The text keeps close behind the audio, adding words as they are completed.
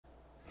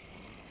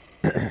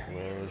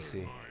is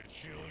he?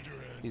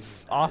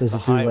 He's off Does the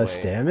it do highway. less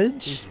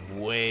damage? He's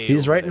way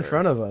He's over right in there.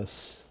 front of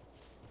us.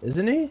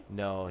 Isn't he?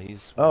 No,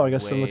 he's Oh, I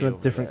guess way I'm looking over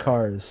at different there.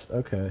 cars.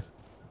 Okay.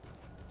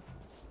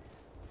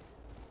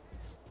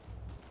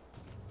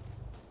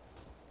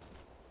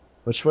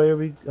 Which way are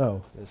we?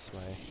 Oh. This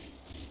way.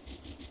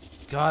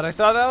 God, I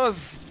thought that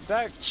was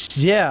that.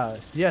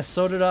 Yeah,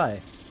 so did I.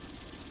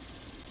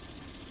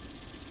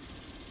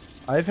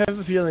 I have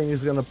a feeling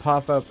he's gonna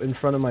pop up in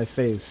front of my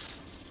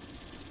face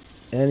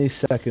any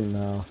second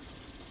now.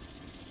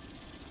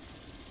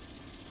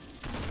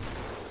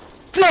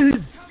 Who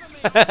the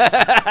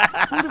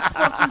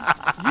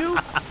fuck is you?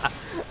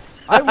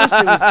 I wish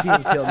there was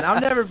team kill. Now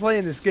I'm never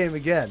playing this game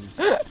again.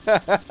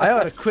 I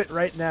ought to quit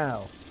right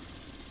now.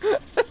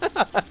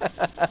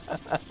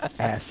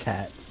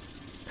 Asshat.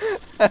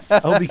 I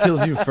hope he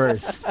kills you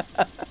first.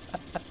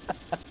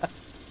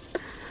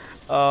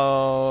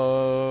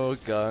 Oh,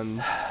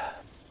 guns.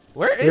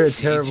 Where You're is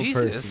a terrible he?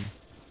 Jesus.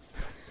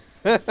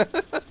 person.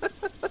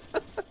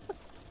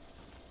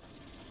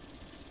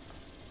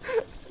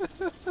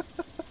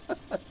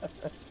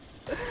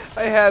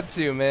 I had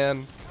to,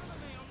 man.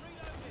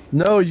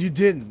 No, you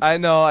didn't. I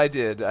know I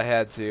did. I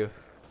had to.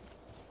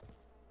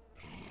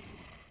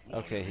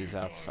 Okay, he's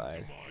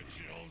outside.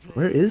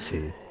 Where is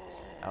he?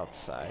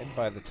 Outside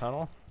by the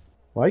tunnel.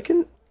 Why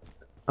can...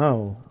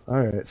 Oh,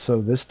 alright.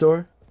 So this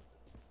door?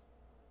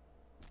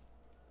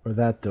 Or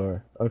that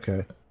door?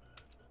 Okay.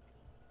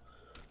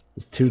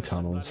 There's two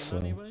tunnels,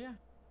 so...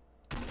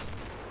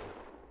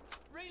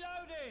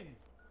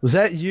 Was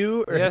that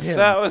you or Yes, him?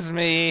 that was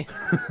me.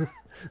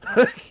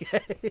 Okay.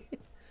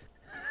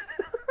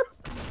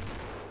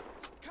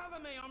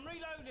 Cover me, I'm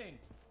reloading.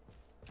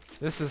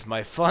 This is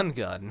my fun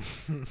gun.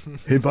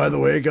 Hey, by the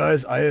way,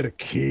 guys, I had a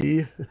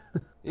key.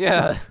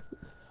 Yeah.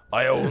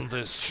 I own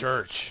this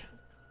church.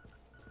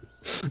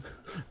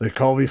 They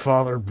call me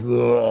Father.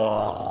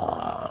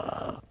 Blah.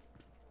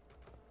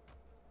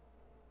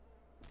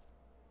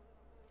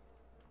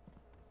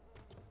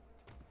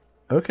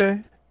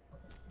 Okay.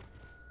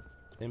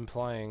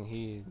 Implying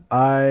he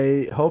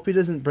I hope he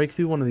doesn't break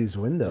through one of these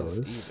windows.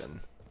 is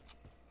even.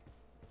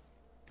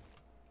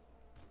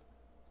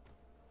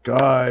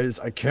 Guys,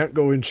 I can't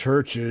go in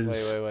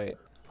churches. Wait.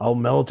 I'll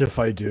melt if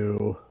I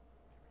do.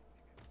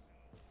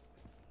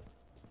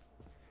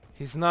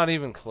 He's not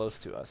even close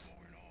to us.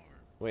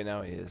 Wait,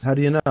 now he is. How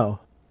do you know? 'Cause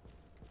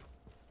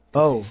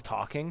Oh. he's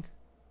talking?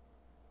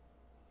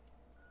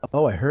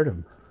 Oh, I heard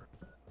him.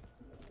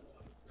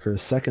 For a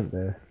second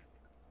there.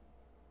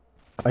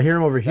 I hear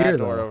him over That here,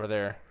 door though. over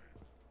there.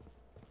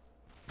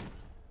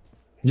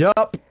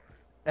 Yup!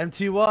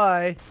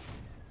 MTY!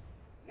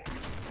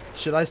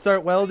 Should I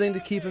start welding to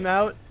keep him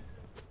out?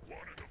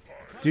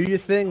 Do your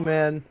thing,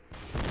 man.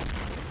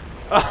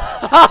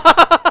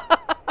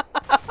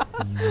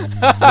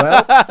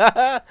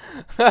 Well,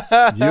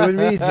 you and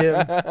me,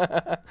 Jim.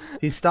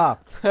 He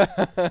stopped.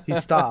 He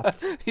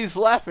stopped. He's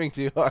laughing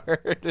too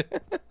hard.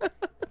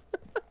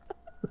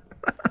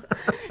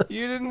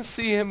 You didn't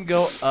see him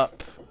go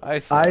up. I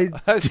saw. I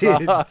did. Saw.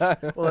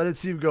 Well, I didn't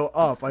see him go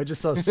up. I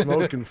just saw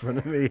smoke in front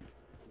of me.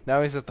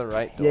 Now he's at the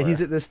right door. Yeah,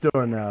 he's at this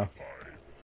door now.